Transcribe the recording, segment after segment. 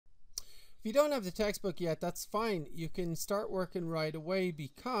If you don't have the textbook yet, that's fine. You can start working right away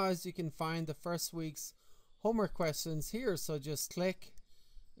because you can find the first week's homework questions here. So just click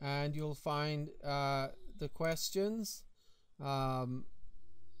and you'll find the questions. And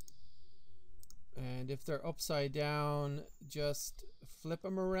if they're upside down, just flip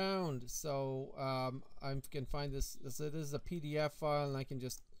them around. So I can find this. It is a PDF file, and I can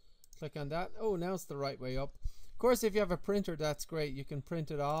just click on that. Oh, now it's the right way up. Of course, if you have a printer, that's great. You can print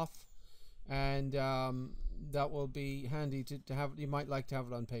it off, and that will be handy to have. You might like to have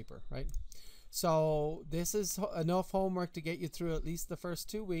it on paper, right? So this is enough homework to get you through at least the first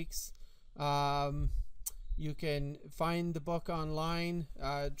 2 weeks. You can find the book online,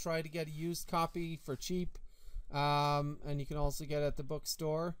 try to get a used copy for cheap, and you can also get it at the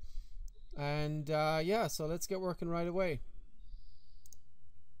bookstore. And yeah, so let's get working right away.